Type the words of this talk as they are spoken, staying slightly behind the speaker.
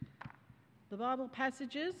The Bible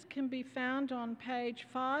passages can be found on page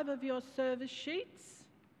 5 of your service sheets.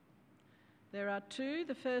 There are two.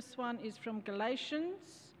 The first one is from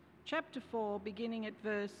Galatians chapter 4, beginning at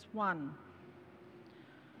verse 1.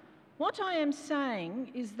 What I am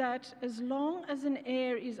saying is that as long as an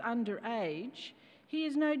heir is under age, he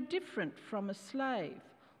is no different from a slave,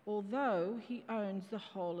 although he owns the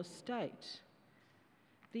whole estate.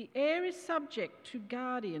 The heir is subject to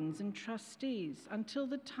guardians and trustees until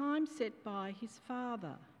the time set by his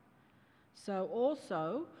father. So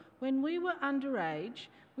also, when we were underage,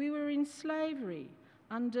 we were in slavery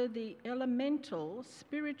under the elemental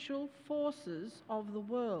spiritual forces of the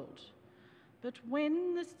world. But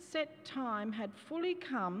when the set time had fully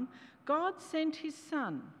come, God sent his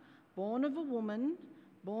Son, born of a woman,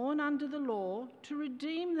 born under the law, to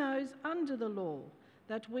redeem those under the law,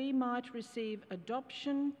 that we might receive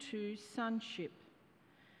adoption to sonship.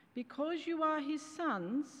 Because you are his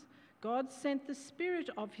sons, God sent the Spirit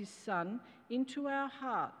of his Son into our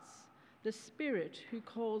hearts, the Spirit who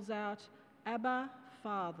calls out, Abba,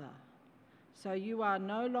 Father. So you are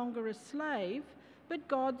no longer a slave, but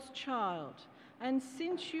God's child. And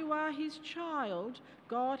since you are his child,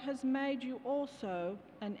 God has made you also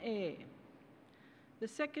an heir. The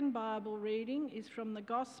second Bible reading is from the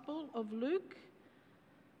Gospel of Luke,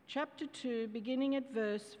 chapter 2, beginning at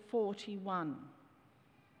verse 41.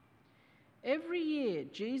 Every year,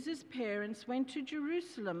 Jesus' parents went to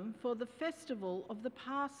Jerusalem for the festival of the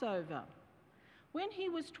Passover. When he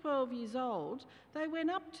was 12 years old, they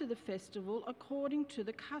went up to the festival according to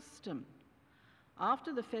the custom.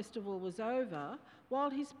 After the festival was over, while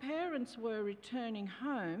his parents were returning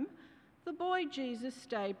home, the boy Jesus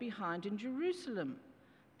stayed behind in Jerusalem,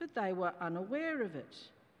 but they were unaware of it.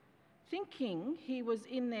 Thinking he was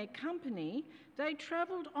in their company, they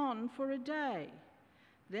travelled on for a day.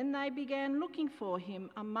 Then they began looking for him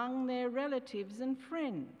among their relatives and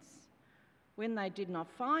friends. When they did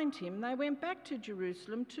not find him, they went back to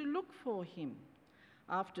Jerusalem to look for him.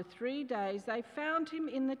 After 3 days, they found him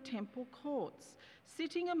in the temple courts,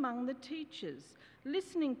 sitting among the teachers,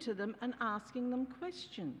 listening to them and asking them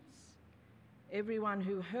questions. Everyone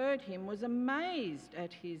who heard him was amazed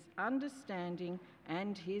at his understanding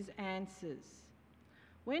and his answers.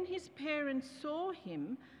 When his parents saw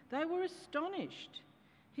him, they were astonished.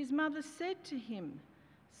 His mother said to him,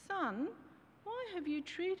 "Son, why have you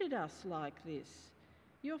treated us like this?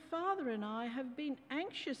 Your father and I have been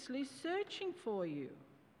anxiously searching for you."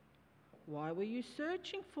 "Why were you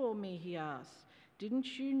searching for me?" he asked.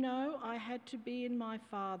 "Didn't you know I had to be in my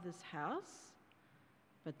father's house?"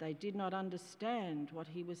 But they did not understand what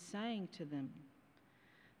he was saying to them.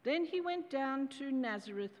 Then he went down to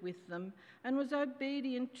Nazareth with them and was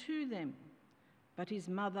obedient to them. But his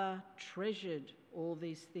mother treasured all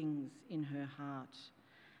these things in her heart.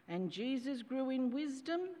 And Jesus grew in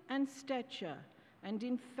wisdom and stature and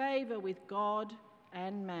in favour with God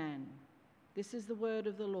and man. This is the word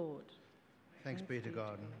of the Lord. Thanks be to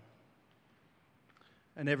God.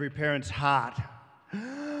 And every parent's heart.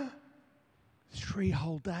 3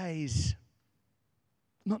 whole days,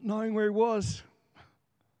 not knowing where he was.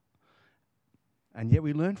 And yet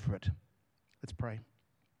we learn for it. Let's pray.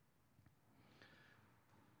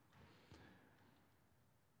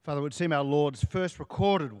 Father, it would seem our Lord's first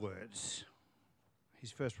recorded words,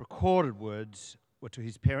 his first recorded words were to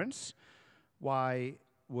his parents. "Why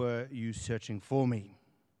were you searching for me?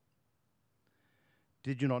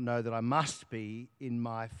 Did you not know that I must be in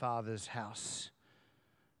my Father's house?"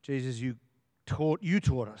 Jesus, you taught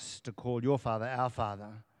us to call your Father our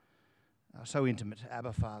Father, so intimate,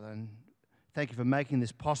 Abba, Father. And thank you for making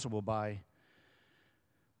this possible by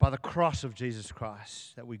the cross of Jesus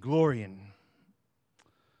Christ that we glory in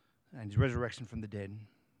and his resurrection from the dead.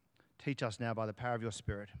 Teach us now by the power of your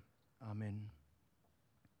Spirit. Amen.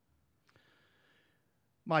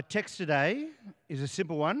 My text today is a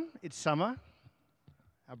simple one. It's summer.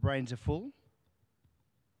 Our brains are full.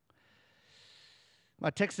 My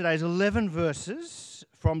text today is 11 verses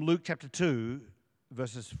from Luke chapter 2,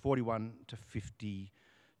 verses 41 to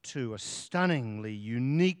 52. A stunningly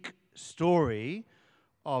unique story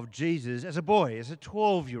of Jesus as a boy, as a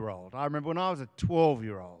 12-year-old. I remember when I was a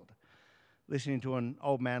 12-year-old listening to an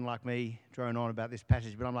old man like me drone on about this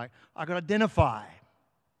passage, but I'm like, I could identify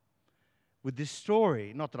with this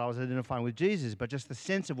story. Not that I was identifying with Jesus, but just the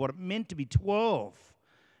sense of what it meant to be 12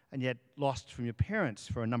 and yet lost from your parents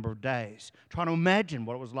for a number of days, trying to imagine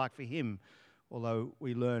what it was like for him, although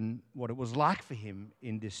we learn what it was like for him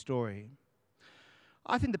in this story.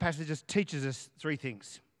 I think the passage just teaches us 3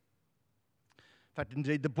 things. In fact,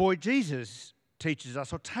 indeed, the boy Jesus teaches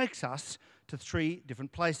us or takes us to 3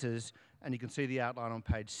 different places and you can see the outline on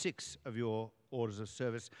page 6 of your orders of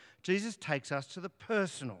service. Jesus takes us to the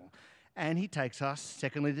personal, and he takes us,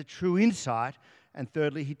 secondly, to true insight, and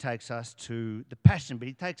thirdly, he takes us to the passion. But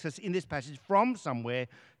he takes us in this passage from somewhere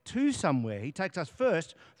to somewhere. He takes us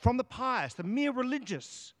first from the pious, the mere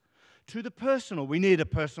religious, to the personal. We need a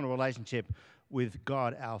personal relationship with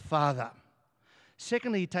God our Father.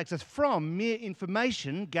 Secondly, he takes us from mere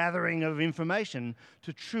information, gathering of information,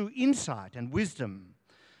 to true insight and wisdom.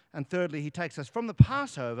 And thirdly, he takes us from the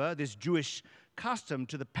Passover, this Jewish custom,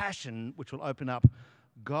 to the passion, which will open up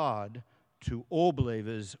God to all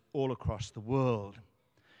believers all across the world.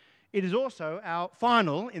 It is also our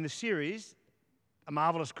final in the series, A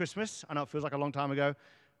Marvelous Christmas. I know it feels like a long time ago.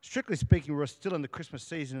 Strictly speaking, we're still in the Christmas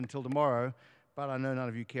season until tomorrow, but I know none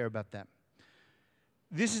of you care about that.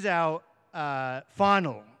 This is our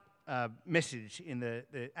final message in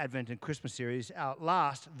the Advent and Christmas series, our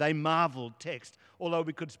last They Marveled text. Although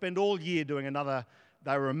we could spend all year doing another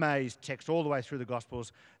They Were Amazed text all the way through the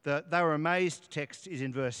Gospels. The They Were Amazed text is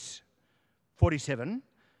in verse 47,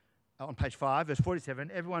 on page 5, verse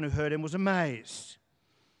 47. Everyone who heard him was amazed.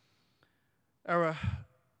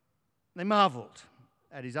 They marveled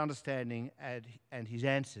at his understanding and his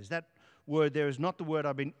answers. That word there is not the word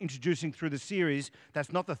I've been introducing through the series.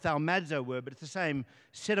 That's not the thaumazo word, but it's the same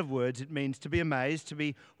set of words. It means to be amazed, to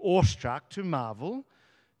be awestruck, to marvel,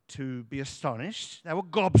 to be astonished. They were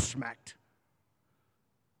gobsmacked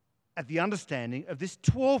at the understanding of this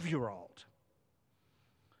 12-year-old.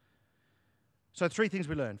 So 3 things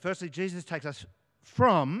we learn. Firstly, Jesus takes us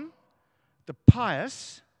from the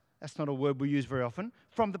pious, that's not a word we use very often,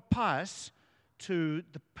 from the pious to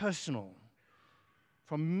the personal,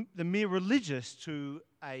 from the mere religious to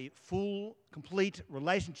a full, complete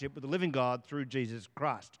relationship with the living God through Jesus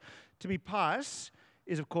Christ. To be pious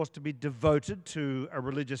is, of course, to be devoted to a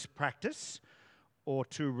religious practice or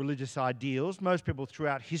to religious ideals. Most people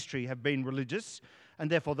throughout history have been religious, and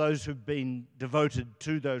therefore those who've been devoted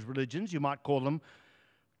to those religions, you might call them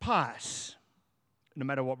pious, no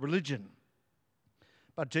matter what religion.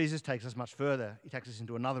 But Jesus takes us much further. He takes us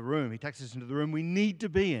into another room. He takes us into the room we need to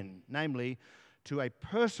be in, namely to a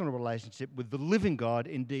personal relationship with the living God,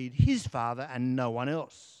 indeed his Father and no one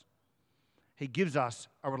else. He gives us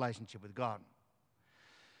a relationship with God.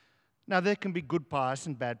 Now, there can be good pious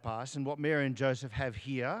and bad pious, and what Mary and Joseph have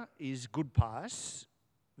here is good pious.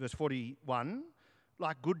 Verse 41,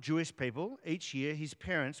 like good Jewish people, each year his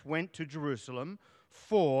parents went to Jerusalem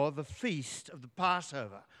for the feast of the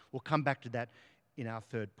Passover. We'll come back to that in our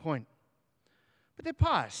third point. But they're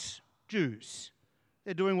pious Jews.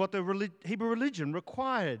 They're doing what the Hebrew religion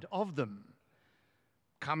required of them.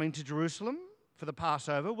 Coming to Jerusalem for the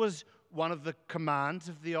Passover was one of the commands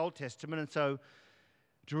of the Old Testament, and so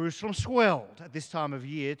Jerusalem swelled at this time of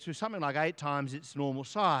year to something like 8 times its normal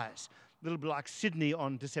size. A little bit like Sydney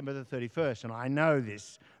on December the 31st, and I know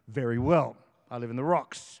this very well. I live in the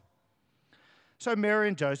rocks. So Mary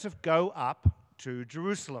and Joseph go up to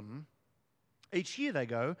Jerusalem. Each year they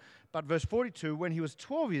go, but verse 42, when he was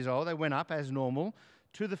 12 years old, they went up as normal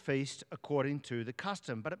to the feast according to the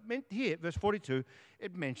custom. But it meant here, verse 42,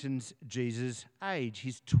 it mentions Jesus' age.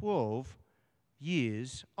 He's 12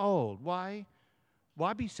 years old. Why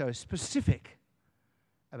be so specific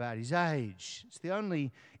about his age? It's the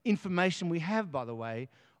only information we have, by the way,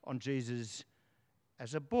 on Jesus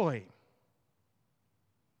as a boy.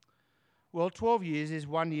 Well, 12 years is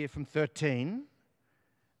 1 year from 13.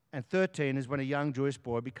 And 13 is when a young Jewish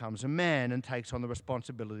boy becomes a man and takes on the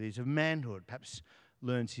responsibilities of manhood, perhaps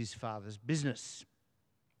learns his father's business.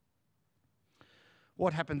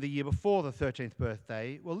 What happened the year before the 13th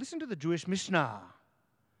birthday? Well, listen to the Jewish Mishnah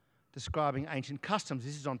describing ancient customs.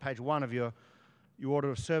 This is on page 1 of your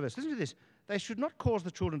order of service. Listen to this. They should not cause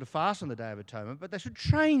the children to fast on the Day of Atonement, but they should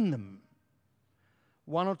train them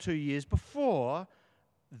 1 or 2 years before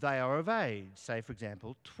they are of age. Say, for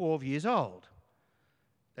example, 12 years old.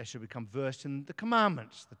 They should become versed in the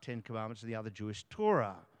commandments, the 10 commandments of the other Jewish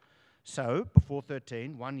Torah. So, before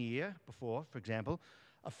 13, 1 year before, for example,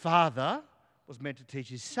 a father was meant to teach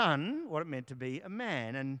his son what it meant to be a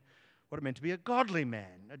man and what it meant to be a godly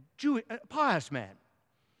man, a pious man.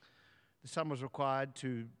 The son was required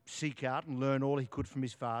to seek out and learn all he could from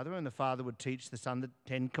his father, and the father would teach the son the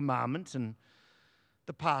 10 commandments and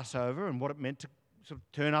the Passover and what it meant to sort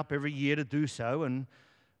of turn up every year to do so. And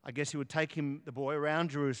I guess he would take the boy around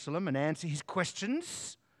Jerusalem and answer his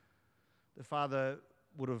questions. The father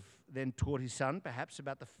would have then taught his son perhaps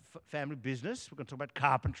about the family business. We're going to talk about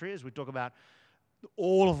carpentry as we talk about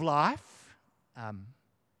all of life. And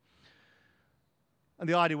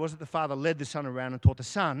the idea was that the father led the son around and taught the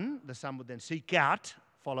son. The son would then seek out,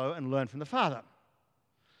 follow, and learn from the father.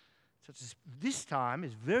 So this time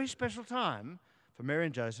is a very special time for Mary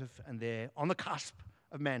and Joseph and their on the cusp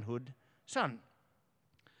of manhood son.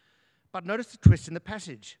 But notice the twist in the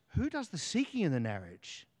passage. Who does the seeking in the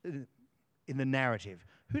narrative?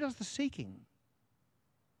 Who does the seeking?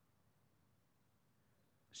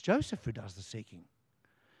 It's Joseph who does the seeking.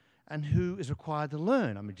 And who is required to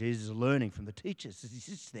learn? I mean, Jesus is learning from the teachers as he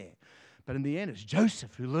sits there. But in the end, it's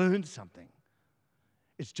Joseph who learns something.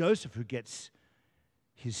 It's Joseph who gets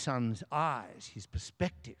his son's eyes, his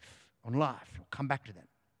perspective on life. We'll come back to that.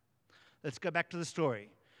 Let's go back to the story.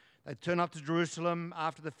 They turn up to Jerusalem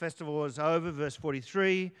after the festival was over. Verse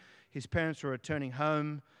 43, his parents were returning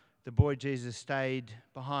home. The boy Jesus stayed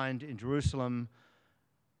behind in Jerusalem,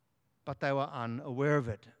 but they were unaware of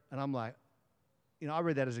it. And I'm like, I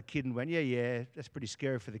read that as a kid and went, yeah, that's pretty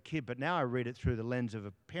scary for the kid. But now I read it through the lens of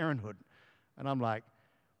a parenthood. And I'm like,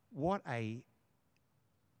 what a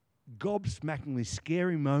gobsmackingly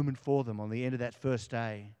scary moment for them on the end of that first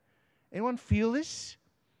day. Anyone feel this?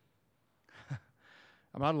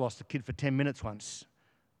 I'd lost a kid for 10 minutes once,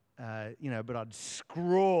 but I'd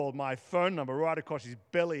scrawled my phone number right across his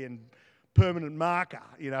belly in permanent marker.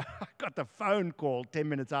 I got the phone call 10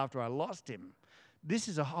 minutes after I lost him. This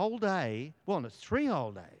is a whole day. Well, it's 3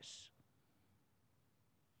 whole days.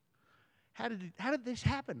 How did this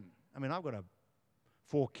happen? I mean, I've got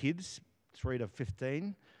 4 kids, 3 to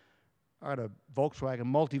 15. I had a Volkswagen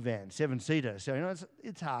multivan, 7-seater. So,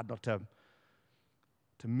 it's hard not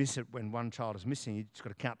to miss it when one child is missing. You've just got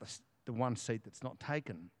to count the one seat that's not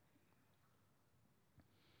taken.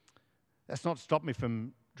 That's not stopped me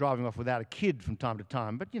from driving off without a kid from time to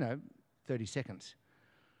time, but, 30 seconds.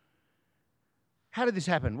 How did this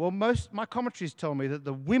happen? Well, my commentaries tell me that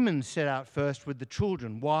the women set out first with the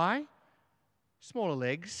children. Why? Smaller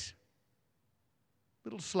legs, a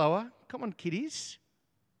little slower. Come on, kiddies.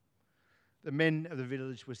 The men of the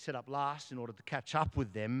village were set up last in order to catch up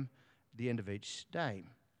with them at the end of each day.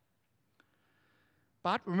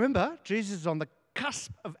 But remember, Jesus is on the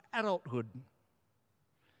cusp of adulthood.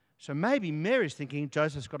 So maybe Mary's thinking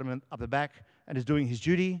Joseph's got him up the back and is doing his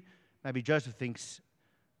duty. Maybe Joseph thinks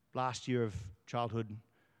last year of childhood,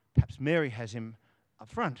 perhaps Mary has him up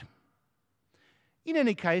front. In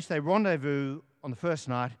any case, they rendezvous on the first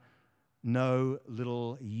night. No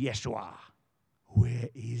little Yeshua. Where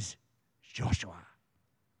is Joshua?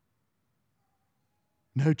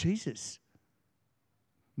 No Jesus.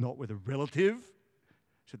 Not with a relative.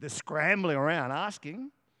 So they're scrambling around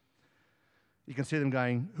asking. You can see them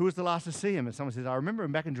going, who was the last to see him? And someone says, I remember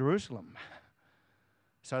him back in Jerusalem.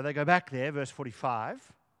 So they go back there, verse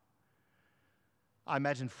 45. I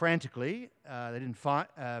imagine frantically, they did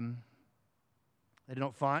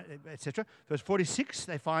not find, etc. Verse 46,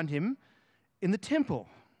 they find him in the temple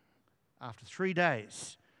after 3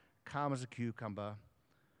 days, calm as a cucumber,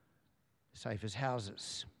 safe as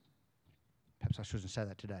houses. Perhaps I shouldn't say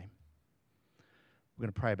that today. We're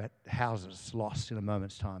going to pray about houses lost in a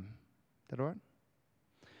moment's time. Is that all right?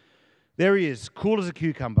 There he is, cool as a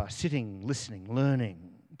cucumber, sitting, listening,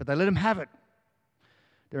 learning. But they let him have it.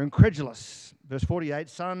 They're incredulous. Verse 48,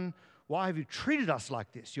 son, why have you treated us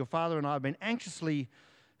like this? Your father and I have been anxiously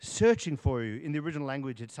searching for you. In the original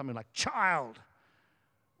language, it's something like, child,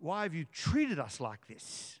 why have you treated us like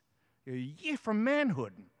this? You're a year from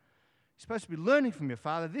manhood. You're supposed to be learning from your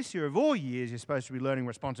father. This year of all years, you're supposed to be learning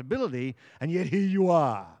responsibility, and yet here you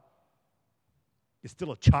are. You're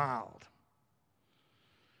still a child.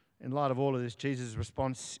 In light of all of this, Jesus'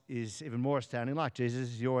 response is even more astounding. Like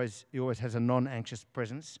Jesus, he always has a non-anxious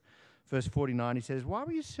presence. Verse 49, he says, why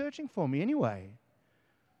were you searching for me anyway?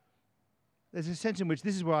 There's a sense in which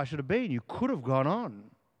this is where I should have been. You could have gone on.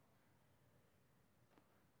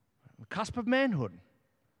 The cusp of manhood.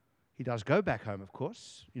 He does go back home, of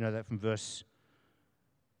course. You know that from verse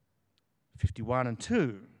 51 and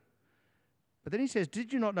 2. But then he says,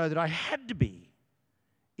 did you not know that I had to be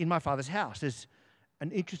in my Father's house? There's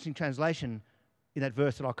an interesting translation in that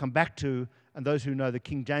verse that I'll come back to, and those who know the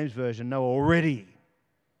King James Version know already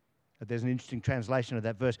that there's an interesting translation of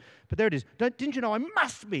that verse. But there it is. Didn't you know I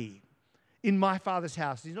must be in my Father's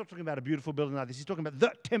house? He's not talking about a beautiful building like this. He's talking about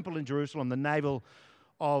the temple in Jerusalem, the navel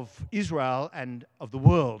of Israel and of the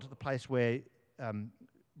world, the place where,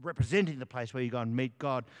 representing the place where you go and meet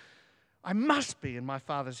God. I must be in my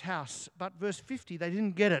Father's house. But verse 50, they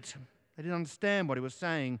didn't get it. They didn't understand what he was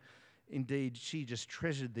saying. Indeed, she just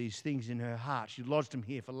treasured these things in her heart. She lodged them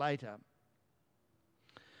here for later.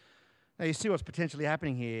 Now, you see what's potentially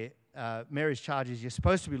happening here. Mary's charge is, you're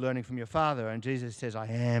supposed to be learning from your father, and Jesus says, I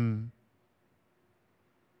am.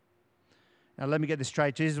 Now, let me get this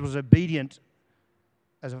straight. Jesus was obedient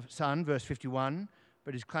as a son, verse 51,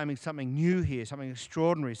 but he's claiming something new here, something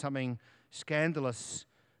extraordinary, something scandalous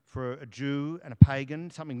for a Jew and a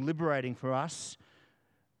pagan, something liberating for us,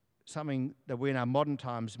 something that we in our modern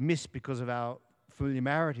times miss because of our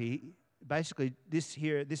familiarity. Basically,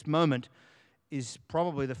 this moment is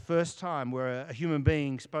probably the first time where a human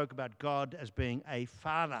being spoke about God as being a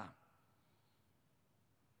father.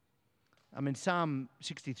 I mean, Psalm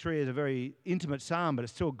 63 is a very intimate psalm, but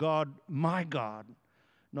it's still God,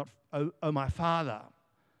 not oh my Father.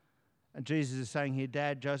 And Jesus is saying here,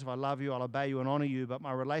 Dad, Joseph, I love you, I'll obey you and honor you, but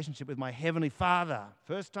my relationship with my heavenly Father,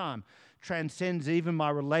 first time, transcends even my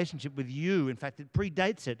relationship with you. In fact, it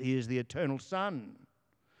predates it. He is the eternal Son.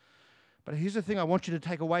 But here's the thing I want you to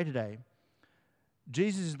take away today.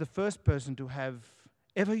 Jesus is the first person to have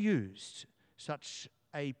ever used such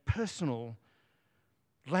a personal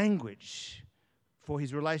language for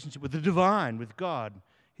his relationship with the divine, with God.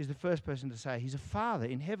 He's the first person to say he's a father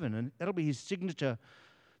in heaven, and that'll be his signature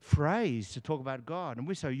phrase to talk about God. And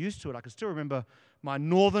we're so used to it. I can still remember my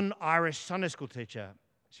Northern Irish Sunday school teacher.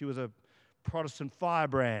 She was a Protestant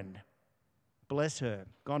firebrand. Bless her.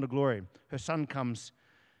 Gone to glory. Her son comes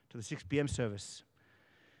to the 6 p.m. service.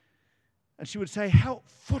 And she would say, how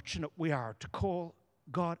fortunate we are to call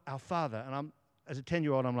God our Father. And as a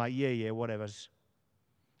 10-year-old, I'm like, yeah, whatever.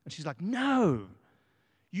 And she's like, no,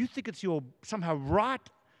 you think it's your somehow right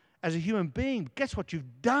as a human being. Guess what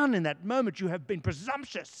you've done in that moment? You have been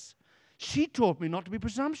presumptuous. She taught me not to be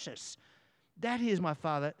presumptuous. That is my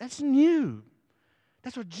Father. That's new.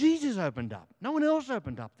 That's what Jesus opened up. No one else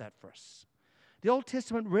opened up that for us. The Old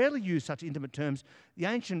Testament rarely used such intimate terms. The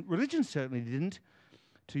ancient religion certainly didn't.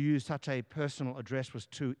 To use such a personal address was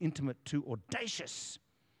too intimate, too audacious.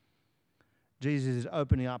 Jesus is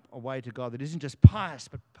opening up a way to God that isn't just pious,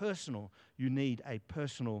 but personal. You need a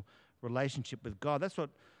personal relationship with God. That's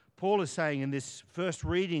what Paul is saying in this first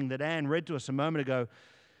reading that Anne read to us a moment ago.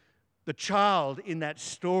 The child in that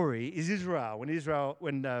story is Israel.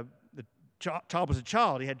 When the child was a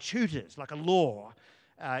child, he had tutors, like a law.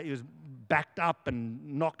 He was backed up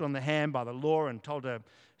and knocked on the hand by the law and told to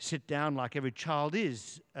sit down like every child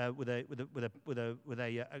is with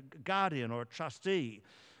a guardian or a trustee.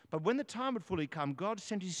 But when the time had fully come, God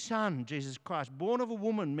sent his Son, Jesus Christ, born of a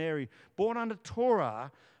woman, Mary, born under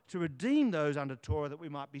Torah, to redeem those under Torah that we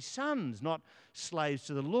might be sons, not slaves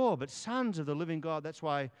to the law, but sons of the living God. That's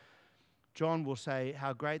why John will say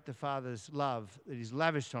how great the Father's love that he's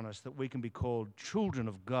lavished on us, that we can be called children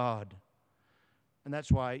of God. And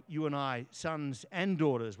that's why you and I, sons and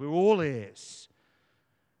daughters, we're all heirs.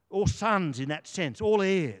 All sons in that sense, all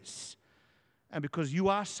heirs. And because you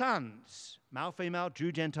are sons, male, female,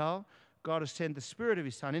 Jew, Gentile, God has sent the Spirit of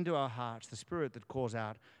his Son into our hearts, the Spirit that calls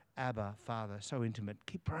out, Abba, Father, so intimate.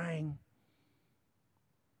 Keep praying.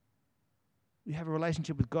 You have a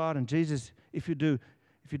relationship with God, and Jesus, if you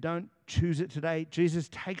don't choose it today, Jesus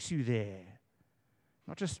takes you there.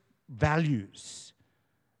 Not just values,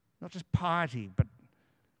 not just piety, but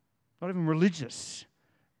not even religious,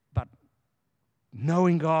 but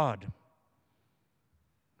knowing God.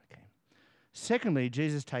 Okay. Secondly,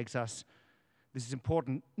 Jesus takes us, this is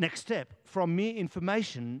important, next step, from mere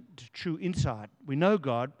information to true insight. We know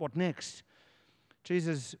God, what next?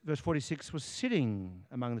 Jesus, verse 46, was sitting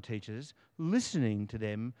among the teachers, listening to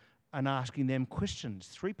them and asking them questions.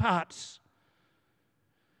 3 parts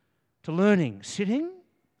to learning: sitting,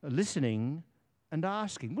 listening, and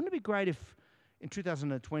asking. Wouldn't it be great if in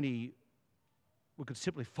 2020 we could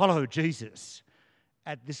simply follow Jesus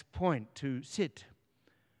at this point, to sit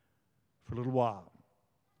for a little while,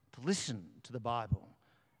 to listen to the Bible,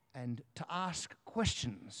 and to ask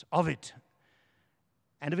questions of it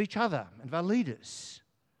and of each other and of our leaders,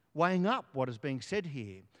 weighing up what is being said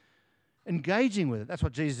here, engaging with it. That's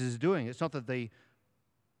what Jesus is doing. It's not that the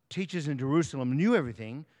teachers in Jerusalem knew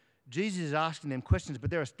everything. Jesus is asking them questions, but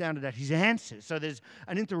they're astounded at his answers. So there's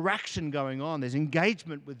an interaction going on. There's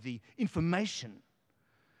engagement with the information.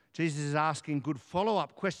 Jesus is asking good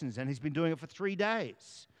follow-up questions, and he's been doing it for 3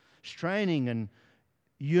 days, straining and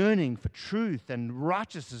yearning for truth and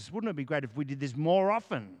righteousness. Wouldn't it be great if we did this more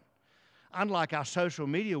often? Unlike our social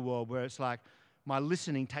media world, where it's like, my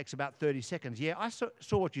listening takes about 30 seconds. Yeah, I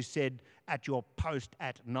saw what you said at your post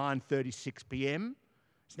at 9:36 p.m.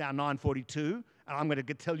 It's now 9:42, and I'm going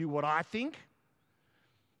to tell you what I think.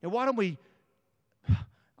 Now, why don't we,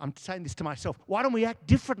 I'm saying this to myself, why don't we act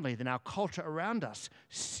differently than our culture around us?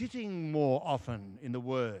 Sitting more often in the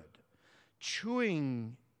Word,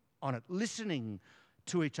 chewing on it, listening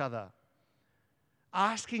to each other,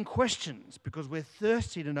 asking questions because we're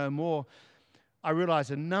thirsty to know more. I realized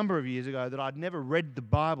a number of years ago that I'd never read the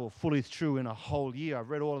Bible fully through in a whole year. I've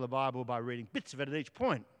read all of the Bible by reading bits of it at each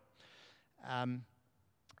point.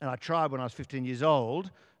 And I tried when I was 15 years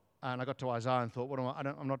old, and I got to Isaiah and thought,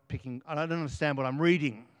 I'm not picking, I don't understand what I'm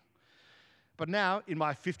reading. But now, in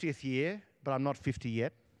my 50th year, but I'm not 50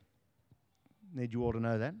 yet, need you all to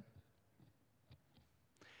know that.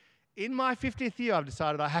 In my 50th year, I've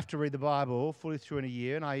decided I have to read the Bible fully through in a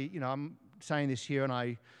year, and I'm saying this here, and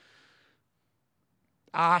I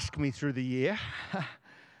ask me through the year.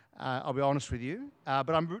 I'll be honest with you.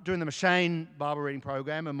 But I'm doing the Machine Bible reading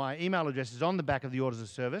program, and my email address is on the back of the orders of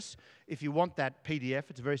service. If you want that PDF,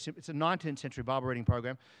 it's very simple. It's a 19th century Bible reading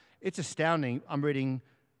program. It's astounding. I'm reading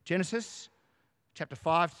Genesis chapter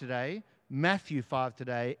 5 today, Matthew 5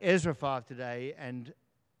 today, Ezra 5 today, and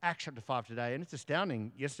Acts chapter 5 today. And it's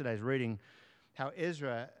astounding, yesterday's reading, how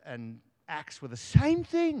Ezra and Acts were the same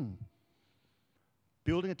thing.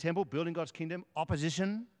 Building a temple, building God's kingdom,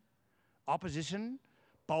 opposition,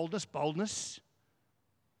 boldness.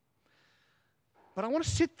 But I want to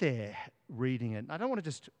sit there reading it. I don't want to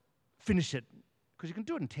just finish it, because you can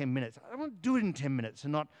do it in 10 minutes. I want to do it in 10 minutes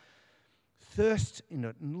and not thirst in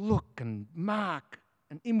it and look and mark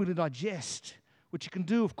and inwardly digest, which you can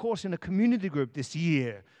do, of course, in a community group this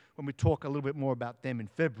year when we talk a little bit more about them in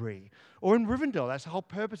February. Or in Rivendell. That's the whole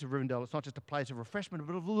purpose of Rivendell. It's not just a place of refreshment,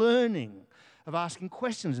 but of learning, of asking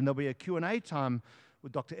questions. And there'll be a Q&A time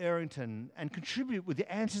with Dr. Errington, and contribute with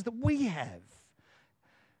the answers that we have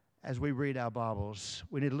as we read our Bibles.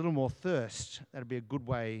 We need a little more thirst. That'd be a good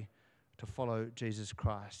way to follow Jesus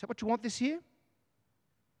Christ. Is that what you want this year? A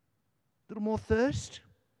little more thirst?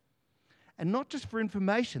 And not just for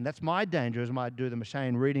information. That's my danger as I do the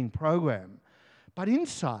Machine reading program. But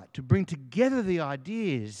insight, to bring together the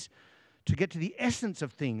ideas, to get to the essence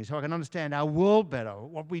of things, so I can understand our world better,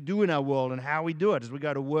 what we do in our world and how we do it as we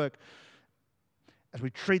go to work, as we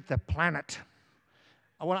treat the planet.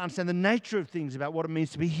 I want to understand the nature of things about what it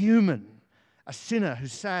means to be human, a sinner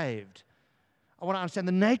who's saved. I want to understand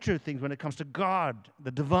the nature of things when it comes to God, the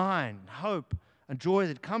divine, hope and joy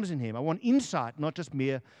that comes in Him. I want insight, not just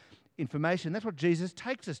mere information. That's what Jesus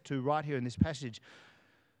takes us to right here in this passage.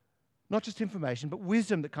 Not just information, but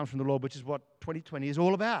wisdom that comes from the Lord, which is what 2020 is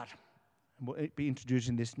all about. And we'll be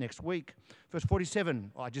introducing this next week. Verse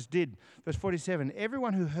 47, I just did. Verse 47,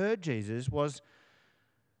 everyone who heard Jesus was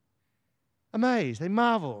amazed. They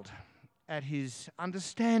marveled at his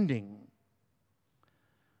understanding.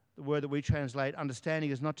 The word that we translate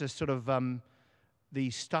understanding is not just sort of the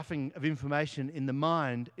stuffing of information in the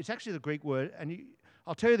mind. It's actually the Greek word, and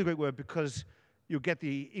I'll tell you the Greek word because you'll get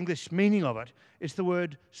the English meaning of it. It's the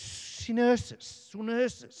word synersis,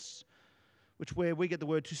 which where we get the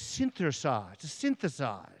word to synthesize,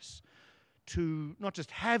 to not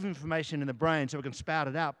just have information in the brain so we can spout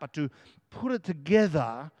it out, but to put it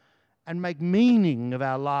together and make meaning of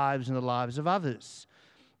our lives and the lives of others.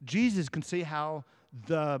 Jesus can see how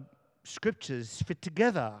the scriptures fit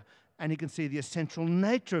together, and he can see the essential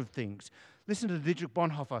nature of things. Listen to Dietrich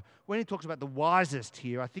Bonhoeffer. When he talks about the wisest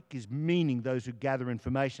here, I think he's meaning those who gather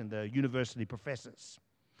information, the university professors.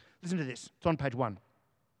 Listen to this. It's on page 1.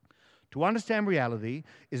 To understand reality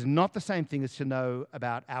is not the same thing as to know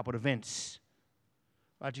about outward events.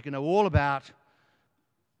 Right? You can know all about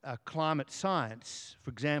climate science, for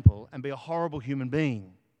example, and be a horrible human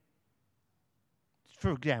being.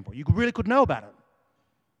 For example, you really could know about it.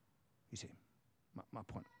 You see, my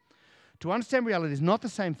point. To understand reality is not the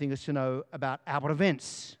same thing as to know about outward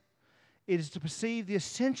events. It is to perceive the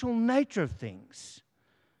essential nature of things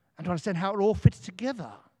and to understand how it all fits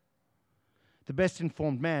together. The best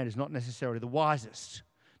informed man is not necessarily the wisest,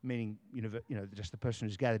 meaning just the person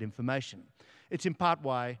who's gathered information. It's in part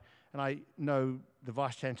why, and I know the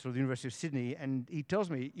Vice-Chancellor of the University of Sydney, and he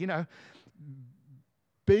tells me,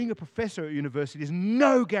 being a professor at university is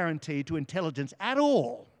no guarantee to intelligence at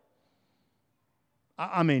all.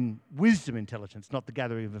 I mean, wisdom intelligence, not the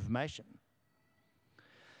gathering of information.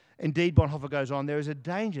 Indeed, Bonhoeffer goes on, there is a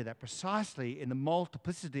danger that precisely in the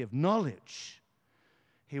multiplicity of knowledge,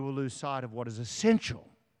 he will lose sight of what is essential.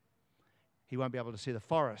 He won't be able to see the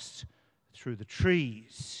forest through the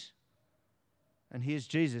trees. And here's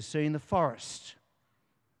Jesus seeing the forest,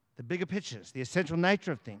 the bigger pictures, the essential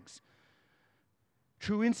nature of things.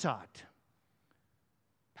 True insight.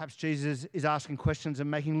 Perhaps Jesus is asking questions and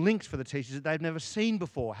making links for the teachers that they've never seen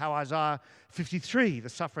before. How Isaiah 53, the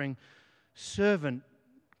suffering servant,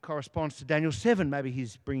 corresponds to Daniel 7. Maybe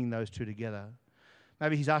he's bringing those two together.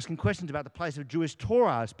 Maybe he's asking questions about the place of Jewish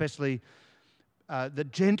Torah, especially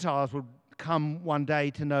that Gentiles would come one day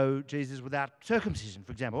to know Jesus without circumcision,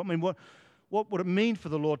 for example. I mean, what would it mean for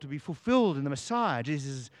the Lord to be fulfilled in the Messiah?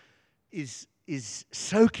 Jesus is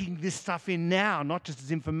soaking this stuff in now, not just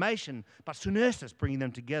as information, but synersis, bringing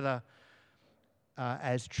them together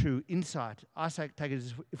as true insight. I take it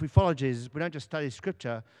as if we follow Jesus, we don't just study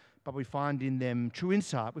Scripture, but we find in them true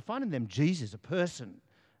insight. We find in them Jesus, a person,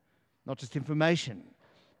 not just information.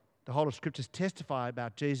 The whole of Scriptures testify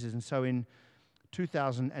about Jesus, and so in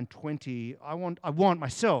 2020, I want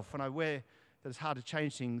myself, and I aware that it's hard to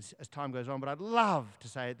change things as time goes on, but I'd love to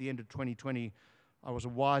say at the end of 2020, I was a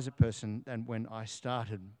wiser person than when I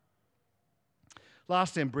started.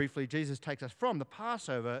 Lastly and briefly, Jesus takes us from the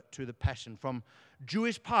Passover to the Passion, from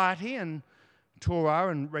Jewish piety and Torah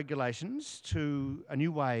and regulations to a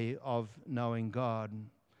new way of knowing God.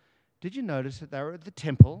 Did you notice that they were at the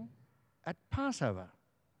temple at Passover?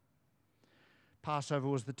 Passover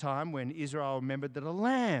was the time when Israel remembered that a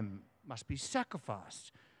lamb must be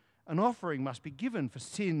sacrificed. An offering must be given for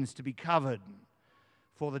sins to be covered,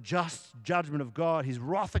 for the just judgment of God, his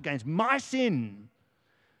wrath against my sin,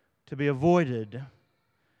 to be avoided,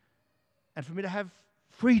 and for me to have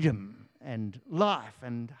freedom and life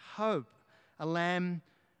and hope. A lamb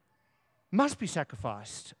must be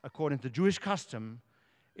sacrificed according to Jewish custom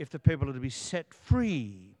if the people are to be set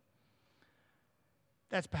free.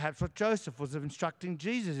 That's perhaps what Joseph was instructing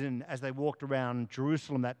Jesus in as they walked around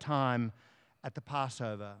Jerusalem that time at the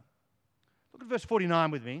Passover. Look at verse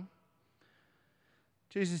 49 with me.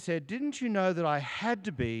 Jesus said, "Didn't you know that I had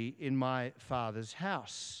to be in my Father's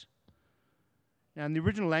house?" Now, in the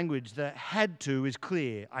original language, the "had to" is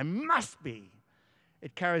clear. I must be.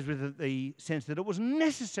 It carries with it the sense that it was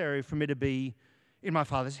necessary for me to be in my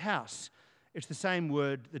Father's house. It's the same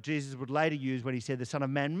word that Jesus would later use when he said the Son of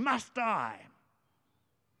Man must die.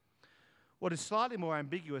 What is slightly more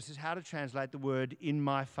ambiguous is how to translate the word "in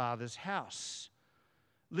my Father's house."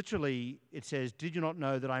 Literally, it says, "Did you not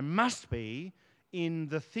know that I must be in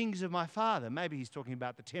the things of my Father?" Maybe he's talking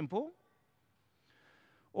about the temple.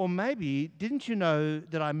 Or maybe, "Didn't you know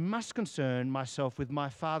that I must concern myself with my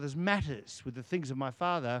Father's matters, with the things of my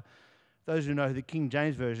Father?" Those who know the King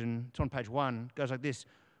James Version, it's on page 1, goes like this: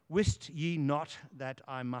 "Wist ye not that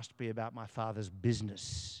I must be about my Father's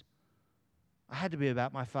business?" I had to be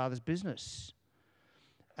about my Father's business.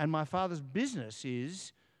 And my Father's business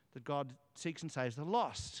is that God seeks and saves the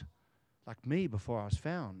lost, like me before I was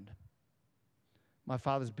found. My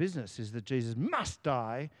Father's business is that Jesus must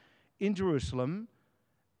die in Jerusalem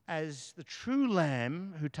as the true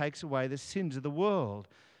Lamb who takes away the sins of the world.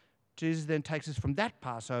 Jesus then takes us from that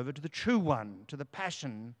Passover to the true one, to the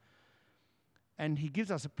Passion, and he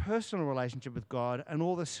gives us a personal relationship with God and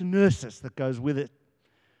all the synersis that goes with it,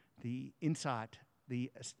 the insight,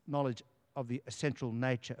 the knowledge of the essential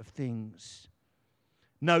nature of things.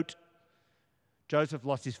 Note, Joseph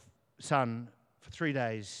lost his son for 3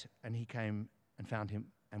 days, and he came and found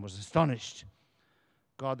him and was astonished.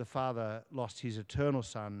 God the Father lost his eternal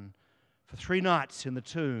Son for 3 nights in the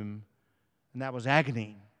tomb, and that was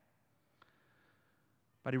agony.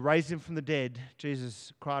 But he raised him from the dead.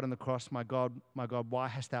 Jesus cried on the cross, my God, why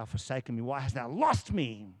hast thou forsaken me? Why hast thou lost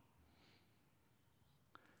me?"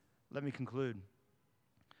 Let me conclude.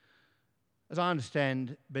 As I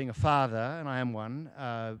understand being a father, and I am one,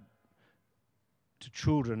 to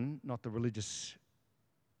children, not the religious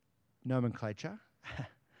nomenclature,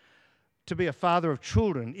 to be a father of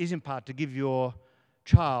children is in part to give your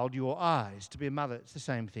child your eyes. To be a mother, it's the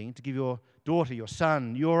same thing. To give your daughter, your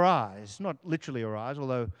son, your eyes. Not literally your eyes,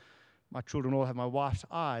 although my children all have my wife's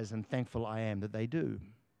eyes, and thankful I am that they do.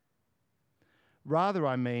 Rather,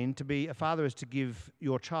 I mean, to be a father is to give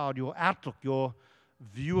your child your outlook, your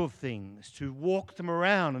view of things, to walk them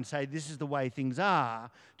around and say, this is the way things are,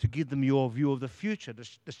 to give them your view of the future,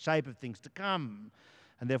 the shape of things to come,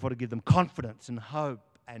 and therefore to give them confidence and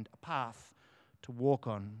hope and a path to walk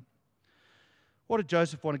on. What did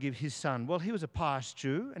Joseph want to give his son? Well, he was a pious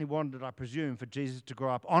Jew, and he wanted, I presume, for Jesus to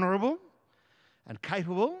grow up honourable and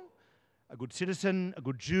capable, a good citizen, a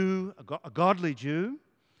good Jew, a godly Jew.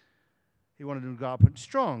 He wanted him to grow up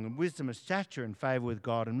strong in wisdom and stature and favour with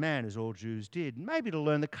God and man, as all Jews did. Maybe to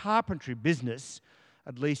learn the carpentry business,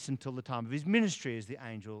 at least until the time of his ministry, as the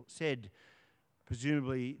angel said.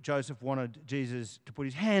 Presumably, Joseph wanted Jesus to put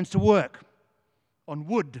his hands to work on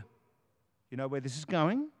wood. You know where this is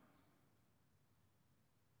going?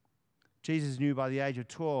 Jesus knew by the age of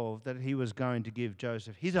 12 that he was going to give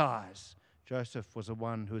Joseph his eyes. Joseph was the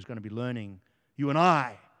one who was going to be learning. You and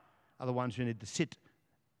I are the ones who need to sit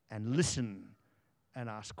and listen and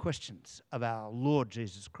ask questions of our Lord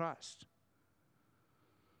Jesus Christ.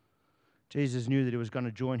 Jesus knew that he was going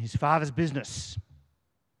to join his Father's business,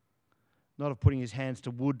 not of putting his hands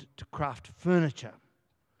to wood to craft furniture,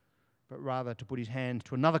 but rather to put his hands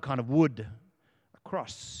to another kind of wood, a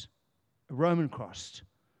cross, a Roman cross,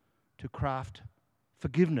 to craft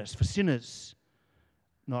forgiveness for sinners,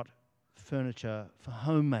 not furniture for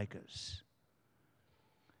homemakers.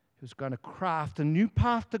 He was going to craft a new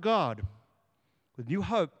path to God with new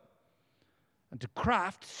hope, and to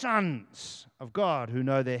craft sons of God who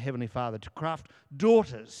know their Heavenly Father, to craft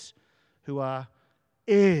daughters who are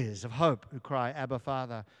heirs of hope, who cry, Abba,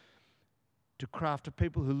 Father, to craft a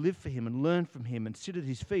people who live for Him and learn from Him and sit at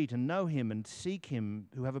His feet and know Him and seek Him,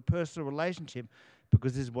 who have a personal relationship,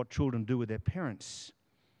 because this is what children do with their parents.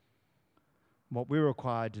 What we're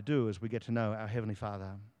required to do as we get to know our Heavenly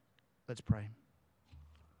Father. Let's pray.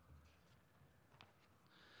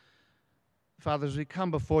 Father, as we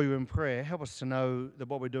come before you in prayer, help us to know that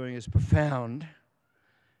what we're doing is profound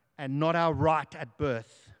and not our right at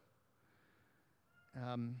birth.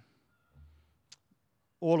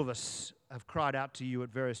 All of us have cried out to you at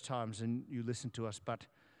various times and you listen to us, but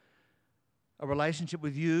a relationship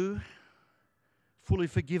with you, fully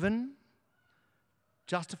forgiven,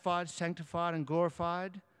 justified, sanctified and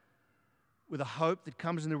glorified, with a hope that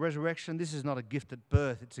comes in the resurrection, this is not a gift at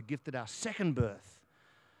birth, it's a gift at our second birth.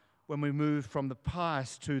 When we move from the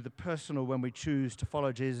pious to the personal, when we choose to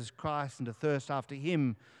follow Jesus Christ and to thirst after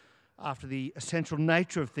Him, after the essential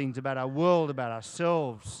nature of things, about our world, about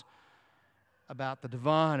ourselves, about the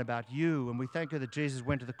divine, about you. And we thank you that Jesus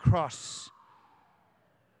went to the cross,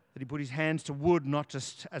 that He put His hands to wood, not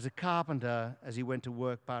just as a carpenter as He went to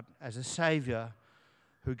work, but as a Saviour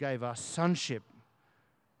who gave us sonship,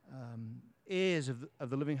 heirs of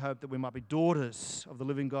the living hope, that we might be daughters of the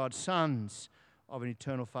living God, sons of an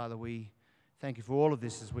eternal Father. We thank you for all of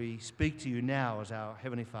this as we speak to you now as our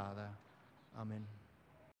Heavenly Father. Amen.